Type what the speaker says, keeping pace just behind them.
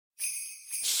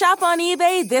Shop on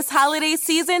eBay this holiday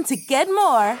season to get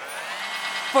more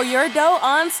for your dough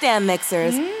on stand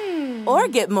mixers, or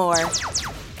get more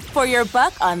for your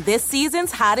buck on this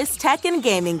season's hottest tech and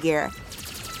gaming gear.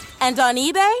 And on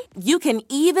eBay, you can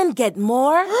even get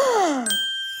more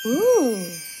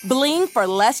bling for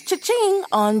less cha-ching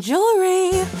on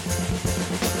jewelry.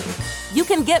 You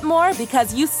can get more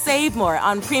because you save more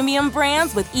on premium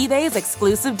brands with eBay's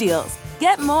exclusive deals.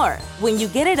 Get more when you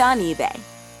get it on eBay.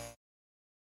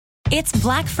 It's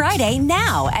Black Friday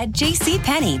now at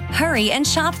JCPenney. Hurry and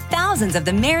shop thousands of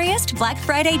the merriest Black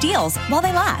Friday deals while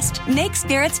they last. Make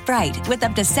spirits bright with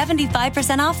up to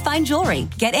 75% off fine jewelry.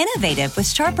 Get innovative with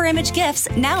sharper image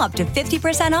gifts now up to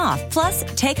 50% off. Plus,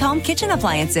 take home kitchen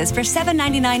appliances for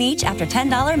 $7.99 each after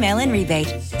 $10 mail-in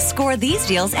rebate. Score these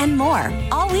deals and more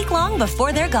all week long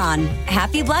before they're gone.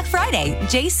 Happy Black Friday,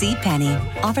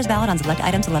 JCPenney. Offers valid on select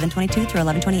items 11/22 through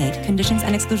 11/28. Conditions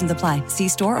and exclusions apply. See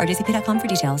store or jcp.com for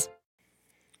details.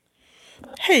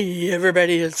 Hey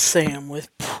everybody, it's Sam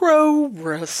with Pro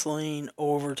Wrestling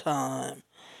Overtime.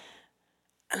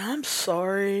 And I'm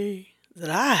sorry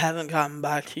that I haven't gotten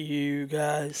back to you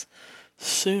guys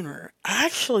sooner. I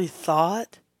actually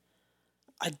thought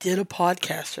I did a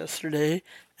podcast yesterday,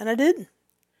 and I didn't.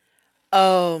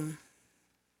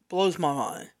 Blows my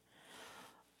mind.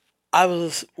 I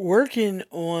was working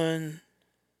on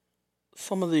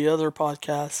some of the other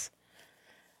podcasts.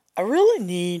 I really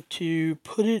need to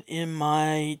put it in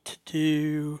my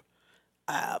to-do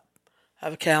app. I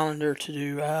have a calendar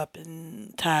to-do app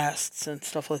and tasks and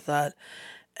stuff like that.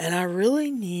 And I really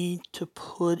need to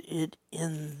put it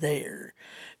in there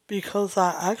because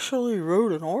I actually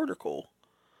wrote an article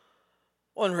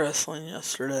on wrestling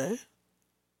yesterday.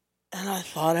 And I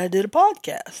thought I did a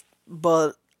podcast,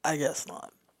 but I guess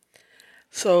not.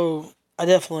 So I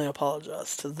definitely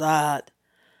apologize to that.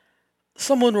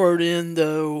 Someone wrote in,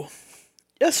 though,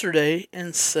 yesterday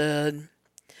and said,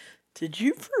 did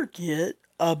you forget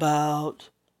about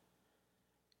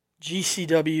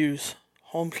GCW's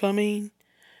Homecoming?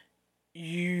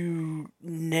 You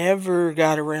never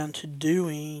got around to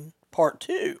doing part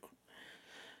 2.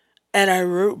 And I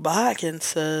wrote back and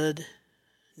said,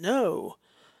 no,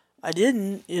 I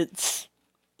didn't. It's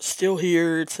still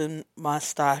here. It's in my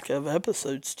stack of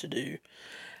episodes to do.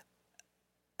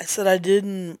 I said I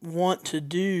didn't want to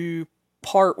do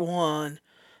part 1.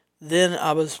 Then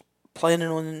I was planning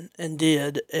on and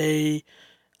did a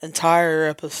entire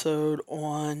episode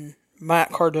on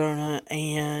Matt Cardona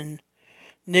and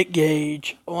Nick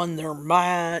Gage, on their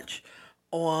match,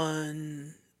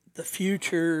 on the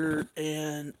future,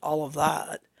 and all of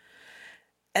that.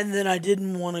 And then I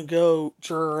didn't want to go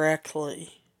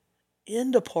directly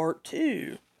into part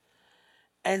 2.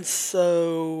 And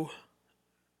so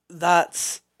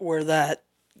that's where that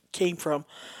came from.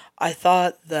 I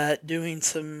thought that doing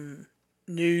some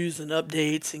news and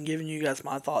updates and giving you guys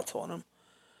my thoughts on them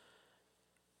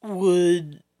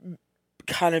would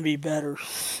kind of be better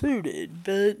suited,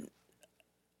 but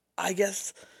I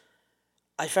guess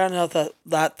I found out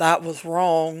that was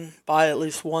wrong by at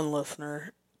least one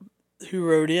listener who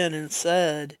wrote in and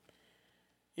said,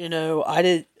 you know, I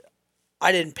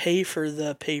didn't pay for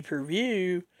the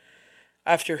pay-per-view.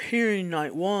 After hearing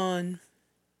night 1,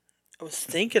 I was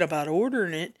thinking about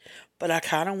ordering it, but I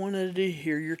kind of wanted to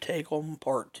hear your take on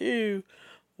part 2.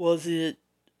 Was it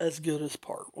as good as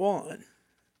part 1?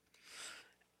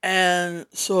 And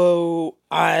so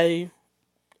I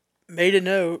made a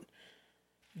note,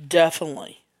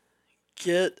 definitely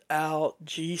get out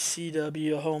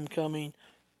GCW Homecoming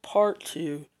part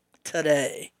 2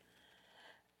 today.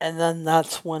 And then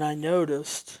that's when I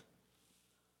noticed,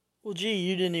 well, gee,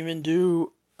 you didn't even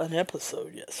do an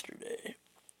episode yesterday.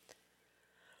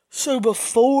 So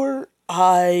before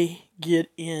I get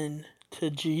into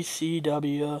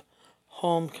GCW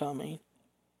Homecoming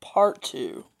Part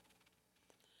 2,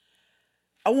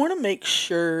 I want to make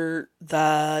sure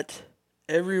that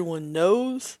everyone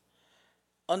knows,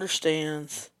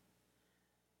 understands,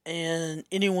 and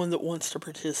anyone that wants to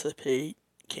participate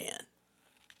can.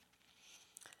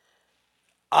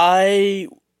 I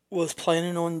was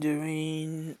planning on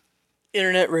doing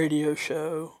internet radio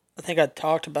show. I think I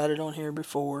talked about it on here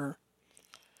before.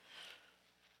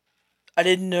 I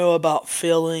didn't know about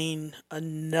filling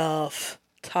enough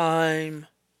time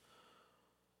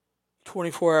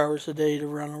 24 hours a day to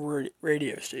run a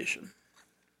radio station.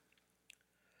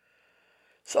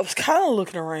 So I was kind of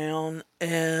looking around,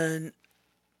 and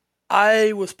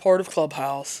I was part of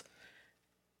Clubhouse.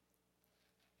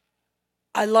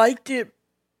 I liked it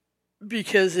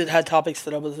because it had topics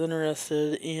that I was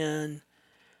interested in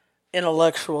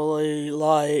intellectually,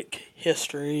 like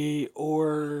history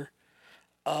or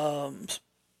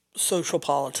social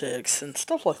politics and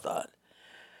stuff like that.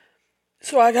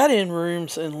 So I got in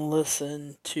rooms and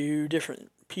listened to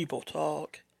different people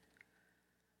talk.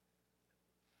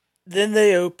 Then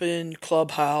they opened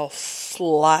Clubhouse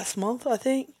last month, I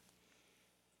think,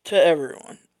 to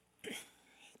everyone.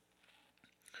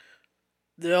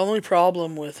 The only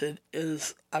problem with it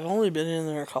is I've only been in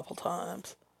there a couple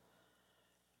times,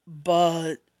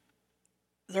 but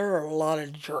there are a lot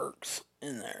of jerks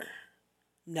in there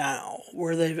now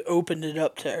where they've opened it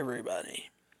up to everybody.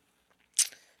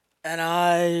 And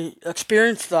I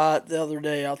experienced that the other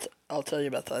day. I'll tell you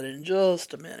about that in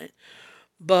just a minute.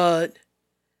 But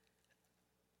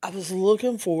I was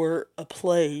looking for a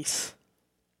place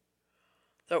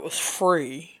that was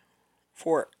free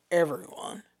for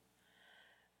everyone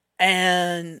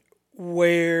and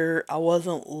where I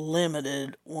wasn't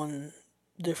limited on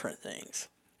different things.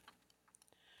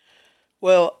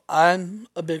 Well, I'm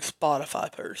a big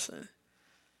Spotify person.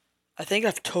 I think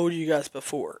I've told you guys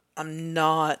before, I'm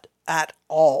not at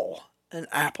all an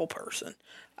Apple person.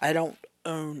 I don't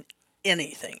own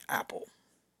anything Apple.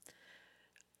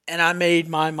 And I made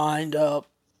my mind up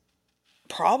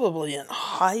probably in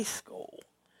high school.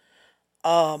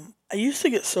 I used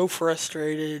to get so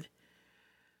frustrated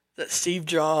that Steve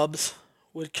Jobs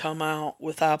would come out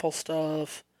with Apple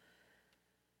stuff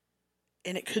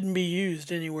and it couldn't be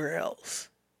used anywhere else.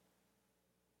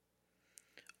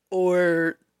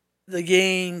 Or the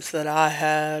games that I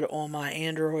had on my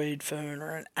Android phone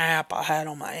or an app I had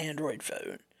on my Android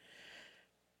phone,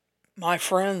 my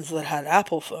friends that had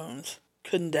Apple phones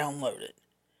couldn't download it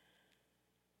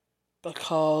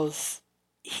because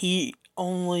he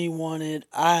only wanted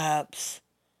apps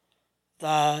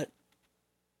that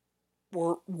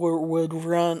would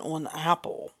run on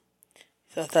Apple.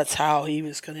 That's how he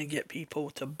was going to get people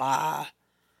to buy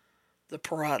the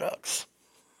products.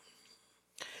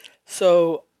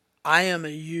 So I am a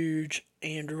huge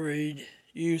Android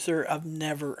user. I've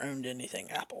never owned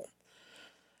anything Apple.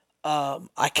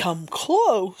 I come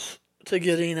close to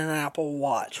getting an Apple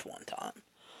Watch one time,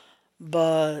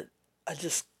 but I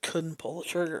just couldn't pull the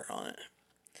trigger on it.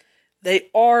 They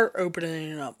are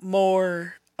opening up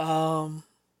more, and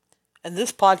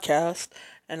this podcast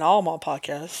and all my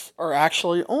podcasts are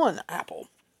actually on Apple.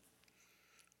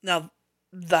 Now,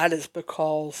 that is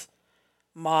because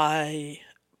my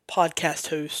podcast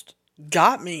host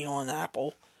got me on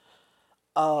Apple,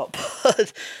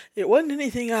 but it wasn't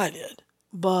anything I did.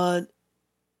 But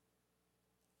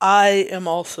I am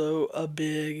also a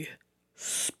big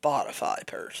Spotify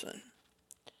person.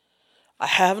 I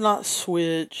have not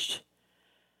switched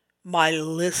my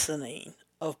listening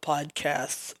of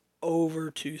podcasts over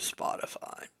to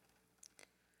Spotify.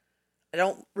 I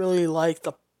don't really like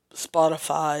the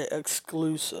Spotify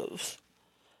exclusives.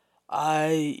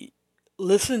 I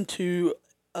listen to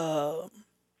a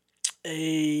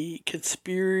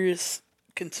conspiracy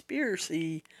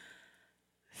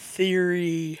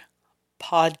theory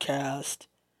podcast.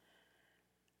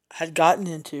 Had gotten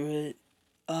into it,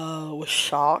 was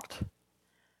shocked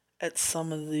at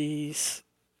some of these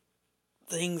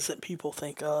things that people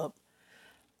think of.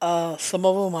 Some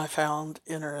of them I found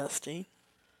interesting.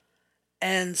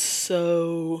 And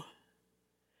so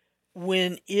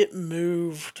when it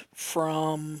moved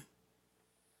from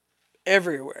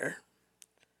everywhere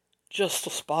just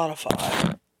to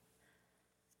Spotify,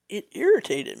 it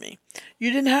irritated me.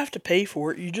 You didn't have to pay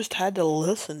for it. You just had to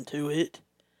listen to it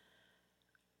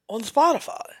on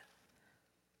Spotify.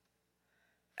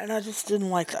 And I just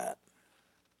didn't like that.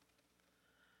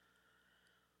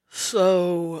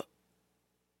 So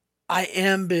I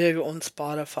am big on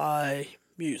Spotify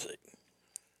music.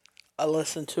 I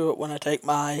listen to it when I take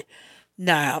my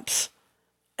naps.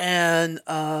 And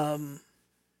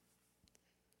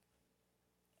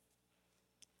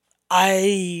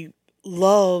I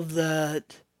love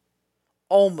that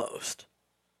almost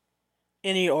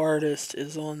any artist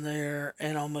is on there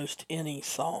and almost any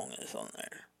song is on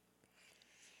there.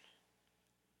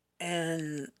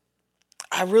 And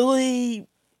I really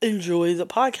enjoy the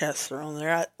podcasts that are on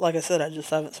there. Like I said, I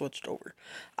just haven't switched over.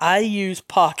 I use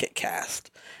Pocket Cast,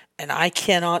 and I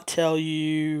cannot tell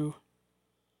you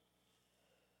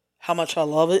how much I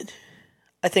love it.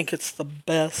 I think it's the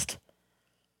best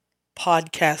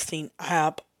podcasting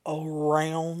app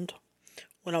around.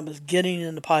 When I was getting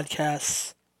into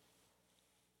podcasts,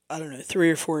 I don't know, 3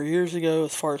 or 4 years ago,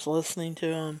 as far as listening to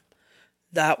them,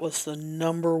 that was the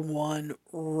number one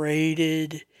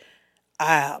rated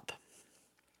app.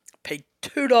 Paid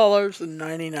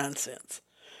 $2.99.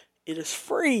 It is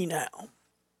free now.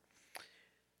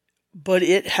 But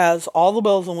it has all the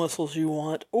bells and whistles you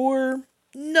want, or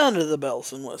none of the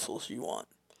bells and whistles you want.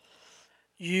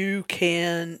 You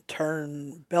can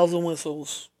turn bells and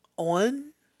whistles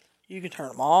on. You can turn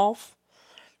them off.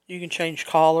 You can change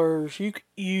colors.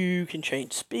 You can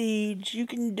change speeds. You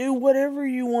can do whatever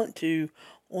you want to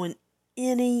on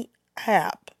any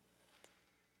app.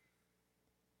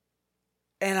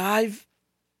 And I've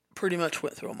pretty much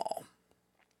went through them all.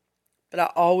 But I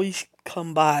always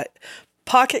come by.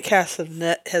 Pocket Cast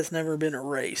has never been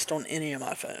erased on any of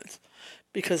my phones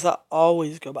because I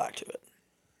always go back to it.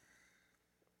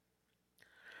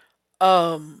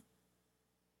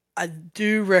 I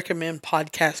do recommend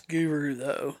Podcast Guru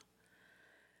though.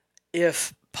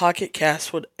 If Pocket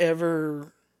Cast would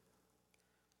ever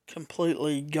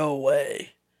completely go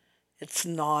away, it's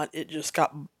not. It just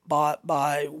got bought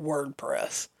by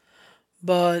WordPress.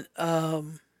 But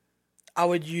I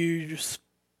would use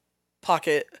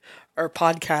Pocket or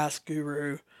Podcast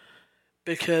Guru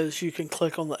because you can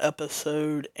click on the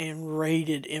episode and rate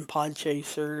it in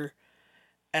Podchaser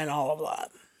and all of that.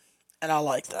 And I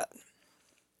like that.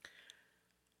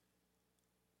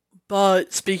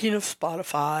 But speaking of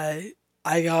Spotify,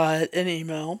 I got an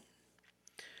email.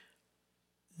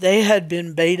 They had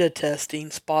been beta testing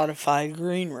Spotify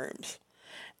Greenrooms.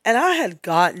 And I had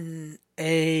gotten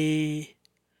a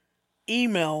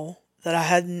email that I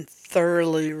hadn't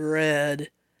thoroughly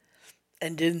read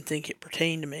and didn't think it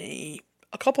pertained to me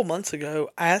a couple months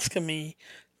ago, asking me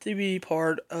to be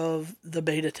part of the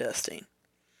beta testing.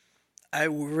 I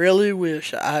really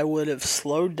wish I would have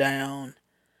slowed down,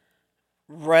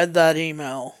 read that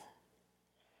email,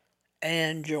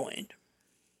 and joined.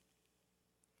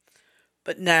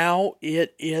 But now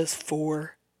it is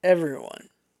for everyone.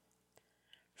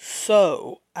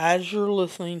 So, as you're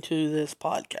listening to this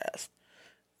podcast,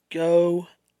 go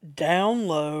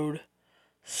download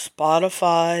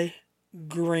Spotify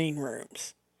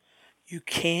Greenrooms. You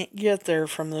can't get there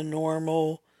from the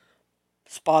normal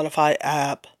Spotify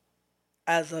app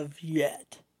as of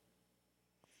yet.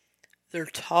 They're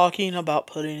talking about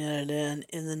putting it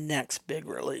in the next big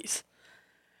release.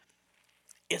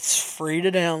 It's free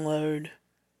to download.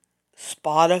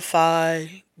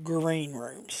 Spotify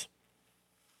Greenrooms.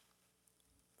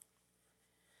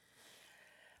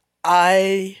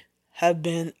 I have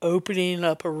been opening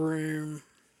up a room,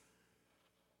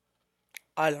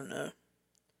 I don't know,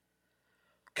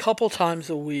 a couple times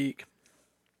a week.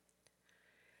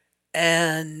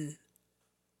 And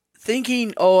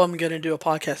thinking, oh, I'm going to do a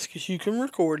podcast because you can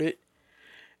record it.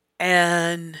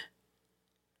 And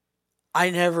I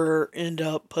never end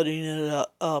up putting it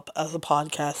up as a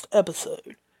podcast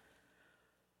episode.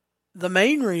 The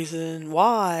main reason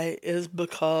why is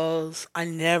because I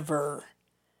never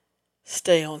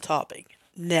stay on topic.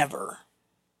 Never.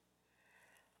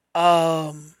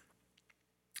 Spotify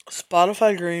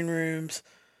Greenrooms,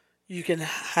 you can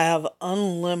have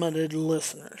unlimited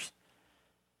listeners.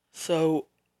 So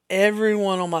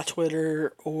everyone on my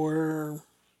Twitter or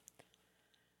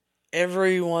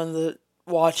everyone that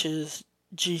watches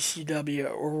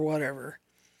GCW or whatever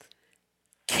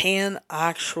can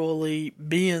actually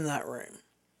be in that room.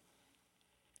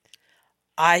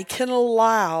 I can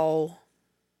allow,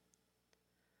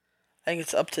 I think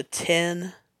it's up to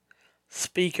 10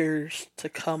 speakers to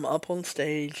come up on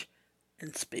stage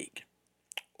and speak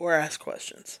or ask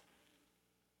questions.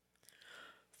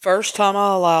 First time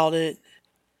I allowed it,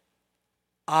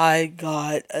 I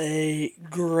got a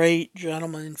great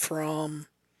gentleman from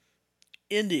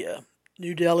India,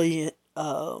 New Delhi,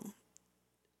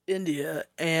 India,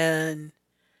 and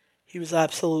he was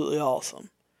absolutely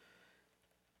awesome.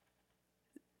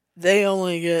 They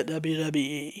only get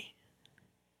WWE,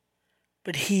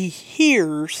 but he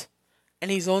hears,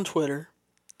 and he's on Twitter,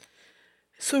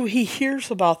 so he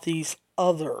hears about these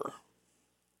other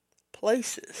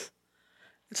places.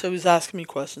 And so he's asking me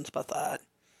questions about that.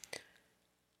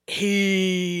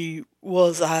 He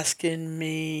was asking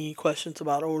me questions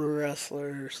about older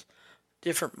wrestlers,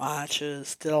 different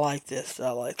matches. Did I like this? Did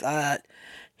I like that?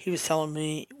 He was telling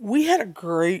me, we had a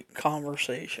great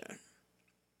conversation.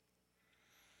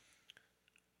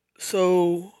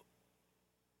 So,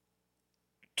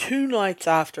 2 nights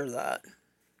after that,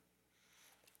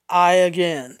 I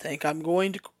again think I'm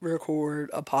going to record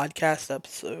a podcast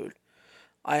episode.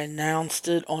 I announced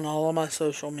it on all of my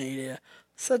social media.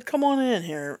 Said, come on in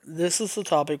here. This is the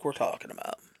topic we're talking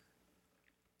about.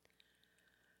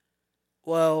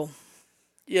 Well,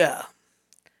 yeah.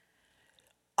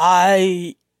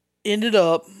 I ended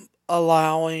up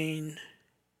allowing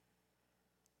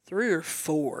 3 or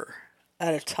 4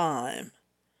 at a time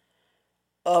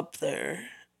up there.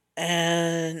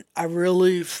 And I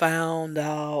really found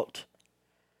out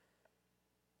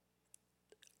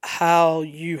how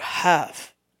you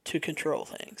have to control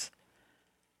things.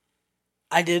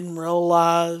 I didn't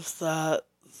realize that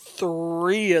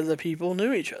 3 of the people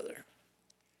knew each other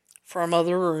from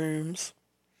other rooms,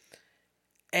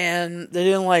 and they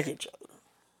didn't like each other,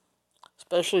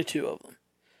 especially 2 of them.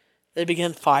 They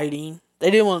began fighting.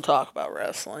 They didn't want to talk about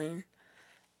wrestling.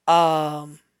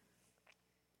 Got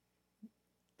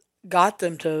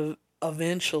them to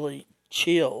eventually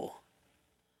chill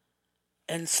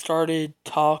and started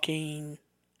talking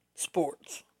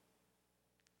sports.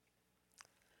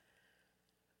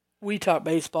 We talked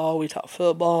baseball, we talked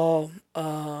football.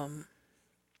 I'm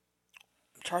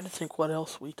trying to think what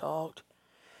else we talked.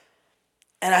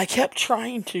 And I kept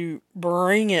trying to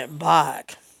bring it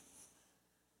back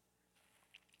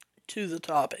to the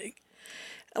topic.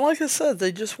 And like I said,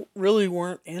 they just really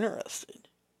weren't interested.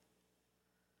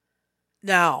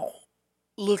 Now,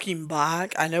 looking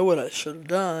back, I know what I should have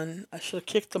done. I should have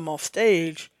kicked them off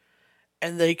stage,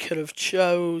 and they could have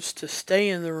chose to stay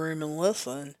in the room and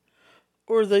listen,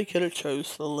 or they could have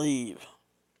chose to leave.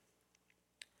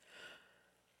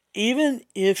 Even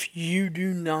if you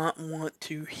do not want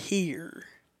to hear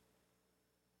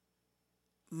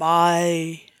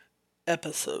my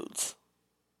episodes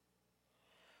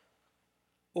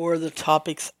or the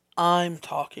topics I'm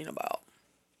talking about,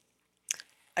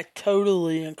 I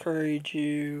totally encourage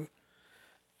you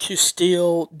to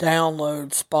still download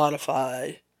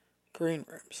Spotify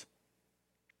Greenrooms.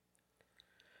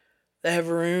 They have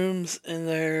rooms in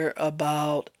there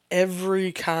about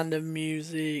every kind of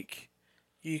music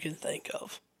you can think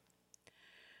of.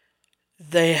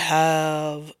 They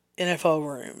have NFL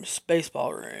rooms,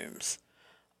 baseball rooms,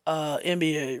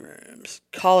 NBA rooms,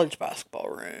 college basketball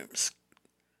rooms.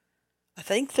 I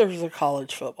think there's a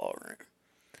college football room.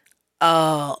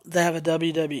 They have a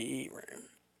WWE room.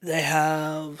 They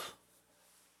have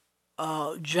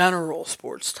general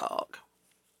sports talk.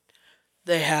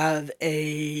 They have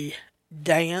a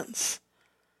dance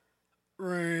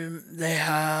room. They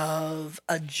have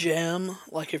a gem,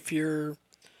 like if you're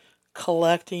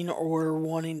collecting or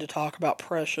wanting to talk about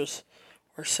precious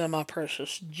or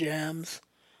semi-precious gems,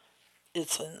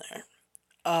 it's in there.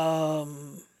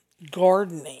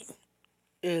 Gardening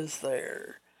is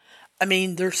there. I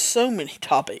mean, there's so many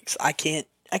topics. I can't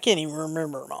even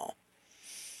remember them all.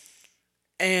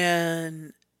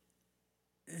 And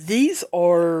these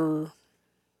are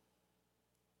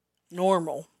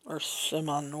normal or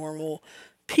semi-normal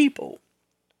people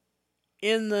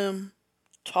in them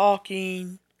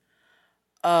talking.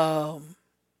 The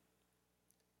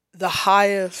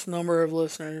highest number of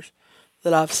listeners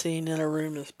that I've seen in a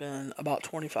room has been about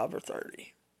 25 or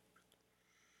 30.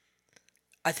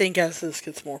 I think as this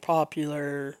gets more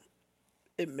popular,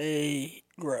 it may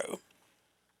grow.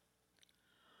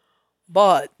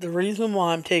 But the reason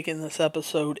why I'm taking this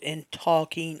episode and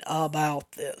talking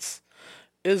about this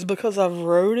is because I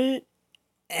wrote it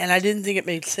and I didn't think it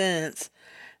made sense,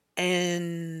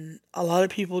 and a lot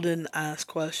of people didn't ask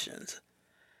questions.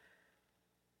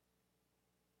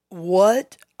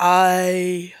 What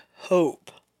I hope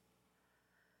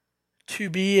to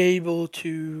be able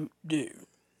to do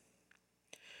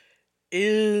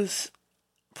is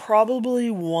probably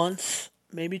once,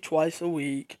 maybe twice a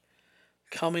week,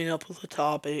 coming up with a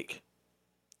topic.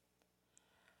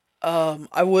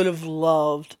 I would have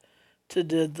loved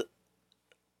to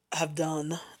have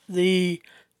done the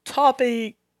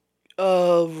topic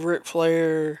of Ric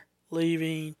Flair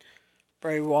leaving,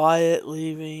 Bray Wyatt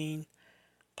leaving,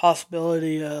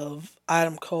 possibility of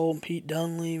Adam Cole and Pete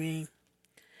Dunne leaving,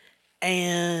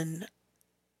 and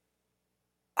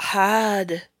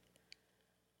had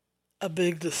a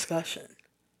big discussion.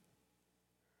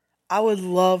 I would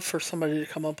love for somebody to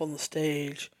come up on the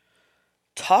stage,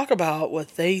 talk about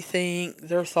what they think,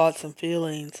 their thoughts and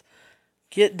feelings,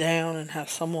 get down and have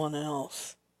someone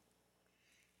else.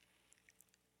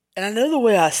 And I know the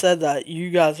way I said that, you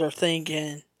guys are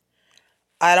thinking,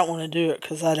 I don't want to do it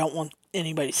because I don't want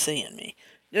anybody seeing me.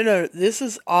 No, this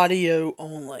is audio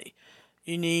only.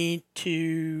 You need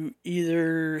to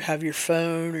either have your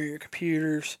phone or your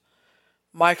computer's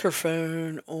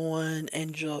microphone on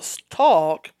and just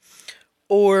talk,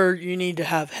 or you need to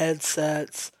have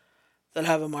headsets that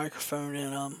have a microphone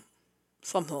in them,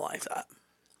 something like that.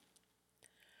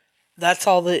 That's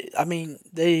all they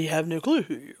have no clue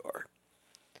who you are.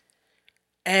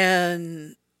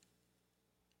 And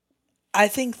I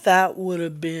think that would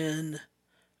have been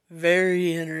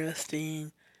very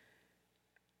interesting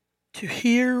to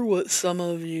hear what some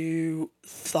of you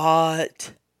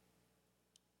thought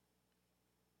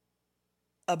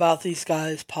about these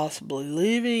guys possibly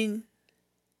leaving,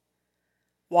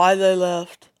 why they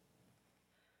left,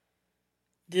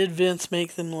 did Vince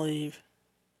make them leave,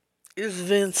 is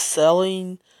Vince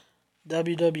selling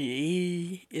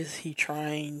WWE? Is he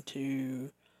trying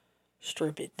to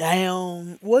strip it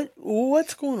down?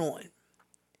 What's going on?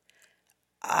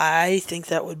 I think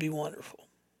that would be wonderful.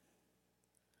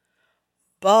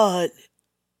 But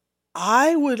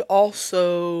I would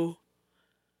also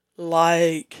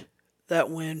like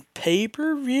that when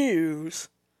pay-per-views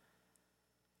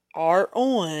are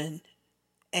on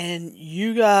and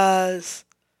you guys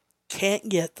can't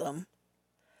get them.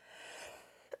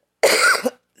 I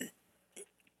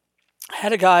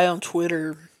had a guy on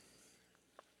Twitter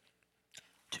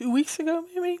 2 weeks ago,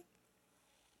 maybe.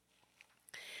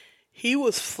 He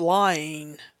was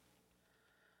flying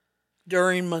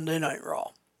during Monday Night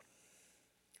Raw.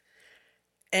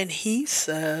 And he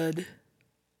said,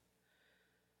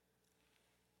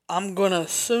 I'm going to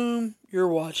assume you're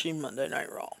watching Monday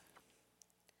Night Raw.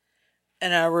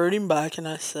 And I wrote him back and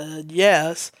I said,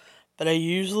 yes, but I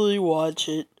usually watch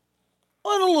it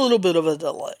on a little bit of a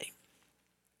delay.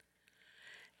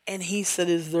 And he said,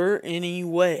 is there any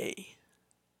way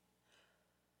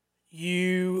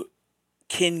you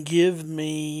can give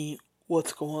me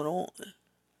what's going on?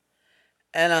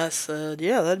 And I said,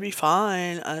 yeah, that'd be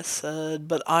fine. I said,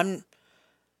 but I'm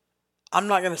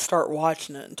not going to start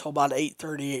watching it until about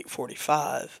 8:30,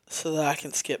 8:45 so that I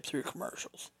can skip through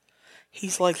commercials.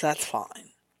 He's like, that's fine.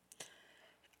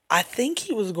 I think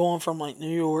he was going from like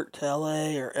New York to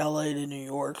LA or LA to New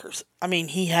York.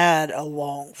 He had a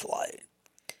long flight.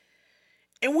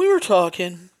 And we were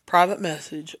talking private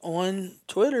message on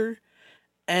Twitter,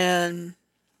 and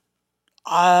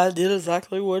I did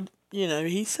exactly what,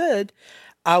 he said.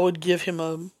 I would give him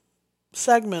a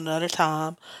segment at a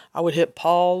time. I would hit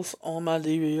pause on my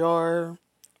DVR,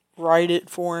 write it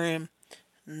for him,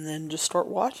 and then just start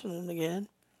watching it again.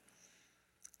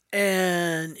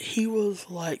 And he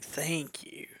was like,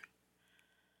 thank you.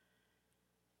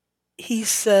 He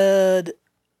said,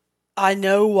 I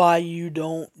know why you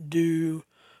don't do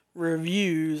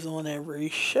reviews on every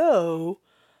show,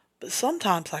 but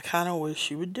sometimes I kind of wish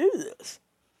you would do this.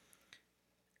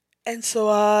 And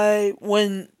so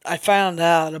when I found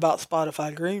out about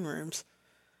Spotify Greenrooms,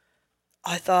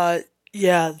 I thought,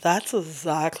 yeah, that's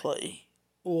exactly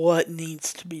what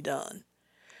needs to be done.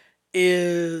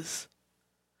 There's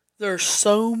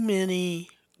so many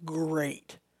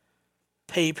great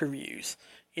pay-per-views.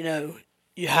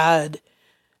 You had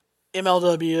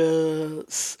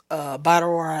MLW's Battle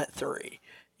Royale 3.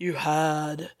 You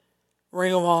had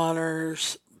Ring of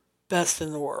Honor's Best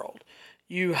in the World.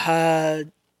 You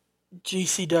had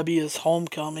GCW's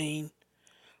Homecoming,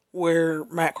 where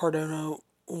Matt Cardona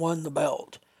won the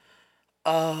belt.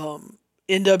 NWA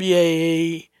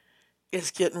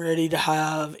is getting ready to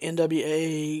have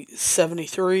NWA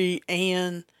 73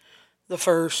 and the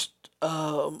first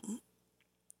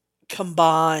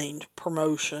combined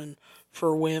promotion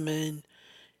for women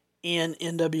in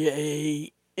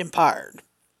NWA Empowered.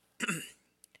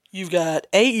 You've got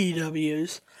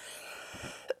AEW's,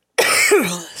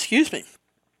 excuse me,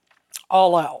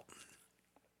 All Out.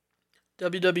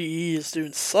 WWE is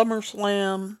doing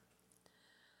SummerSlam.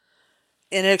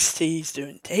 NXT is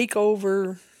doing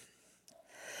TakeOver.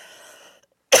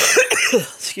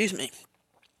 Excuse me.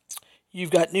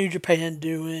 You've got New Japan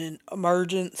doing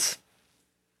Emergence.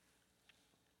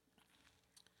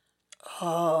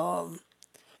 I'm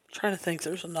trying to think,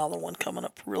 there's another one coming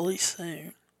up really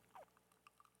soon.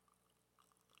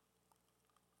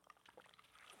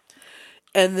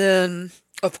 And then,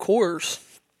 of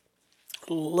course,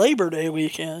 Labor Day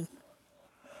weekend.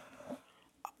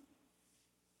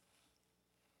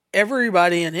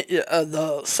 Everybody in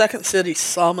the Second City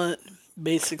Summit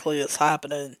basically is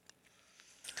happening.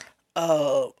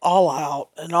 All Out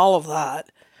and all of that.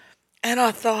 And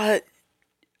I thought,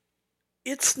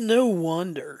 it's no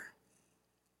wonder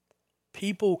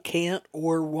people can't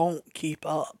or won't keep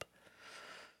up.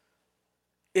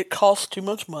 It costs too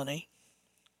much money.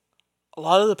 A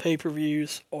lot of the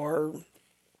pay-per-views are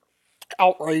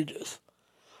outrageous.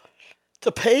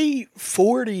 To pay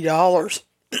 $40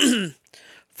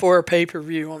 for a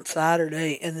pay-per-view on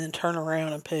Saturday and then turn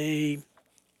around and pay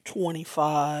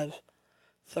 $25,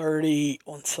 $30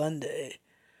 on Sunday.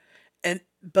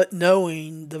 But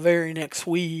knowing the very next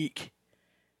week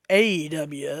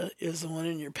AEW is the one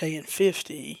and you're paying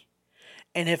 $50.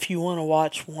 And if you want to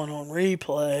watch one on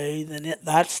replay, then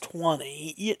that's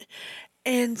 $20.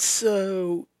 And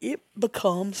so it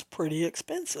becomes pretty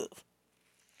expensive.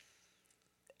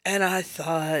 And I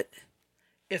thought,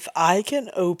 if I can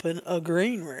open a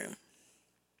green room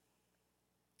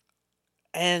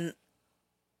and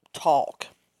talk,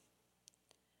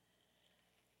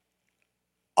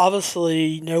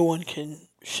 obviously no one can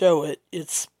show it,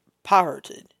 it's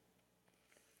pirated.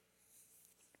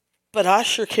 But I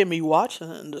sure can be watching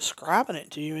it and describing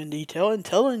it to you in detail and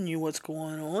telling you what's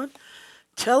going on,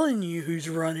 telling you who's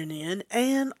running in,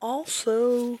 and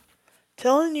also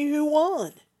telling you who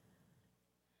won.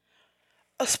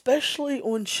 Especially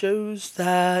on shows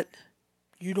that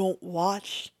you don't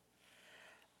watch.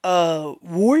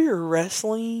 Warrior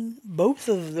Wrestling, both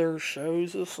of their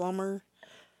shows this summer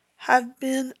have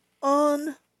been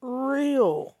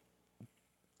unreal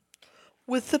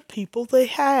with the people they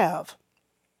have.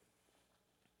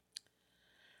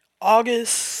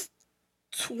 August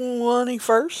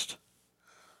 21st,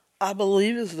 I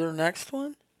believe, is their next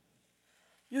one.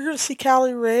 You're going to see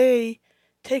Callie Ray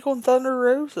take on Thunder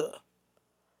Rosa.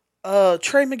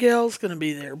 Trey Miguel's going to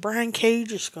be there. Brian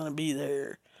Cage is going to be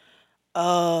there.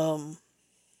 Danhausen,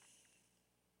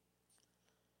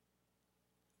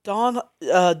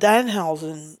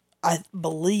 I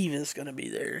believe, is going to be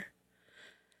there.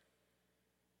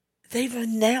 They've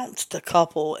announced a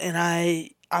couple, and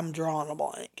I'm drawing a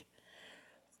blank.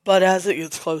 But as it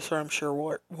gets closer, I'm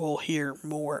sure we'll hear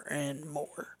more and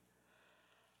more.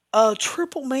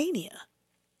 Triple Mania.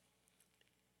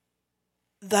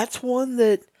 That's one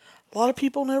that a lot of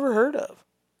people never heard of.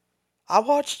 I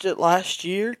watched it last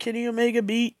year. Kenny Omega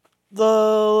beat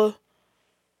the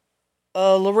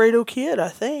Laredo Kid, I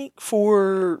think,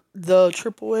 for the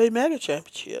AAA Mega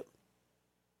Championship.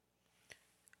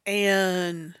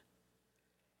 And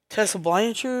Tessa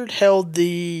Blanchard held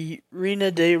the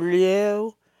Reina de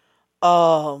Rio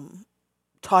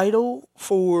title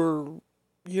for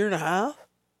a year and a half,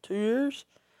 2 years.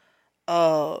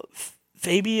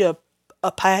 Fabi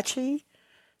Apache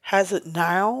has it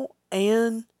now,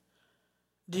 and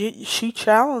she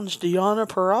challenged Deonna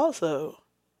Purrazzo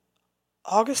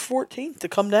August 14th to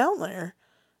come down there,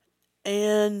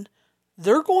 and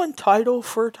they're going title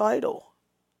for title.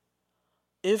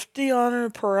 If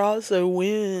Deonna Purrazzo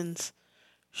wins,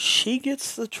 she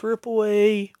gets the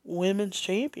AAA Women's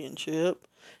Championship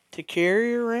to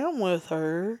carry around with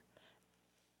her,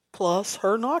 plus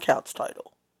her Knockouts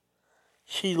title.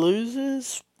 She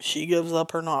loses, she gives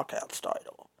up her Knockouts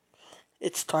title.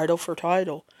 It's title for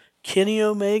title. Kenny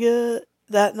Omega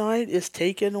that night is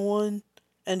taking on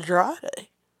Andrade.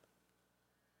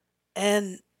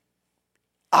 And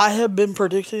I have been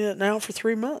predicting it now for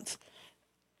 3 months.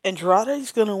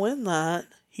 Andrade's going to win that.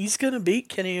 He's going to beat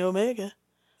Kenny Omega.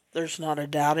 There's not a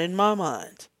doubt in my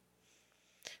mind.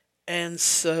 And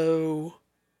so,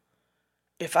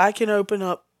 if I can open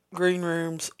up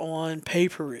Greenrooms on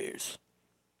pay-per-views,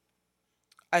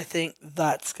 I think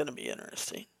that's going to be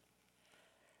interesting.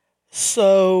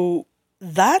 So,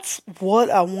 that's what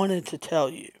I wanted to tell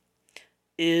you,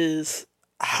 is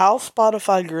how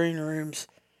Spotify Greenrooms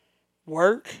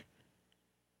work,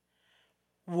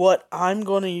 what I'm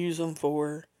going to use them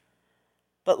for.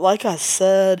 But like I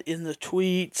said in the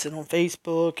tweets and on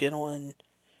Facebook and on,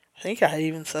 I think I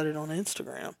even said it on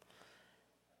Instagram,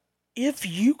 if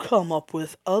you come up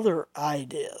with other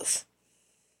ideas,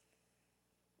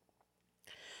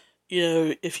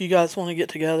 if you guys want to get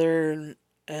together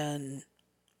and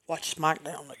watch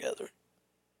SmackDown together,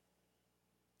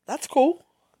 that's cool.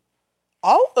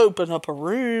 I'll open up a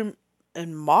room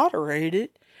and moderate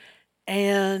it,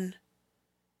 and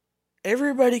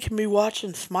everybody can be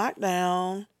watching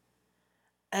SmackDown,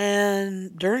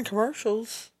 and during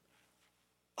commercials,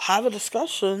 have a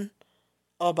discussion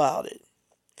about it.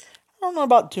 I don't know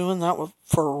about doing that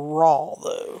for Raw,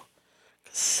 though.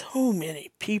 So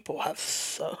many people have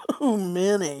so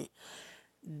many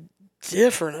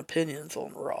different opinions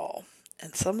on Raw.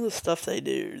 And some of the stuff they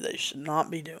do, they should not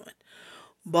be doing.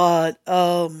 But,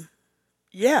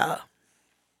 yeah.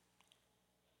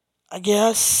 I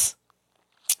guess,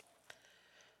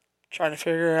 trying to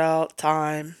figure out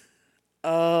time.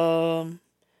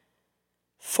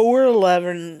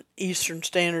 4:11 Eastern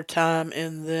Standard Time,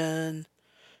 and then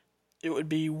it would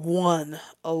be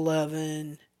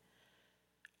 1:11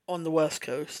 on the West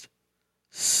Coast.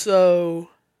 So,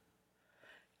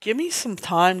 give me some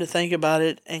time to think about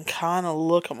it and kind of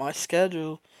look at my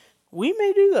schedule. We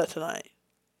may do that tonight.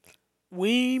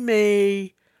 I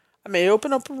may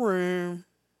open up a room.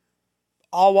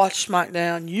 I'll watch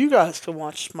SmackDown. You guys can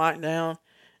watch SmackDown,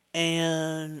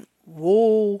 and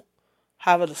we'll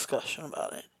have a discussion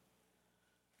about it.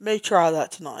 May try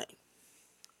that tonight.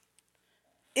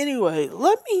 Anyway,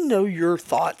 let me know your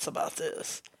thoughts about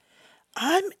this.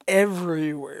 I'm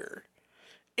everywhere.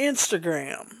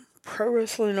 Instagram, Pro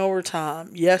Wrestling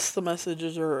Overtime. Yes, the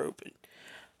messages are open.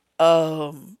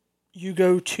 You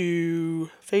go to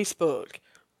Facebook,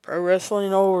 Pro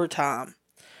Wrestling Overtime.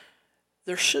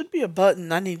 There should be a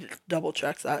button. I need to double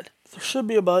check that. There should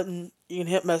be a button. You can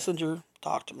hit Messenger,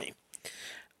 talk to me.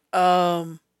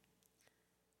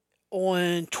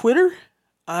 On Twitter,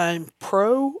 I'm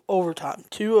Pro Overtime.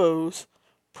 2 O's.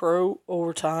 Pro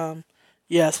Overtime.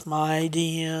 Yes, my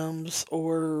DMs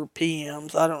or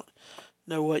PMs. I don't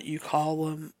know what you call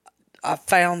them. I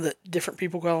found that different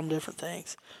people call them different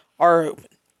things. Are open.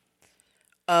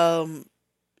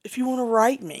 If you want to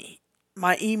write me,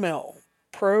 my email,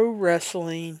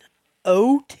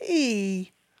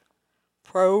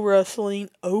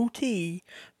 ProWrestlingOT,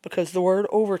 because the word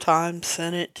overtime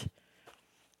sent it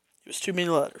was too many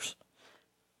letters.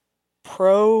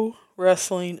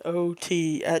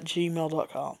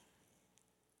 ProWrestlingOT@gmail.com.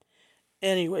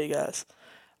 Anyway, guys,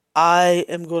 I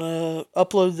am going to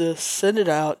upload this, send it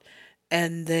out,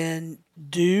 and then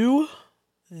do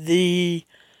the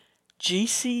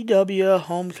GCW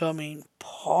Homecoming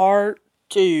Part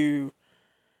 2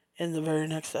 in the very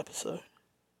next episode.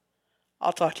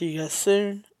 I'll talk to you guys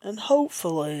soon, and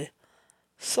hopefully,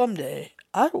 someday,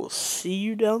 I will see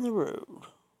you down the road.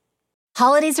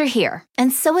 Holidays are here,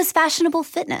 and so is fashionable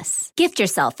fitness. Gift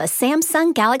yourself a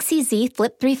Samsung Galaxy Z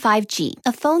Flip 3 5G,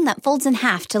 a phone that folds in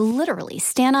half to literally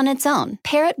stand on its own.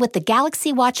 Pair it with the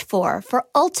Galaxy Watch 4 for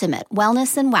ultimate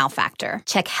wellness and wow factor.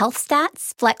 Check health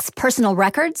stats, flex personal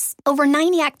records. Over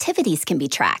 90 activities can be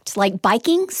tracked, like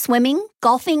biking, swimming,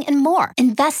 golfing, and more.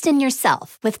 Invest in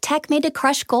yourself with tech made to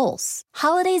crush goals.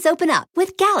 Holidays open up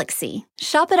with Galaxy.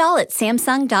 Shop it all at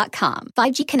Samsung.com.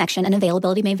 5G connection and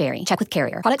availability may vary. Check with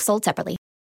carrier. Products sold separately.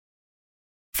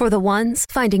 For the ones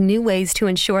finding new ways to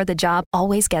ensure the job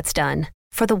always gets done.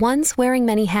 For the ones wearing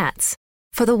many hats.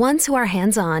 For the ones who are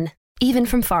hands-on, even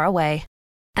from far away.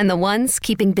 And the ones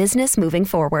keeping business moving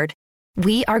forward.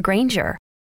 We are Grainger,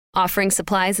 offering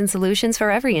supplies and solutions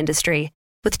for every industry,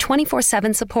 with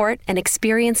 24/7 support and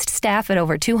experienced staff at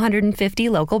over 250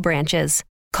 local branches.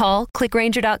 Call, click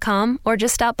Grainger.com, or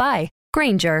just stop by.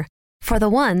 Grainger, for the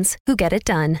ones who get it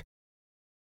done.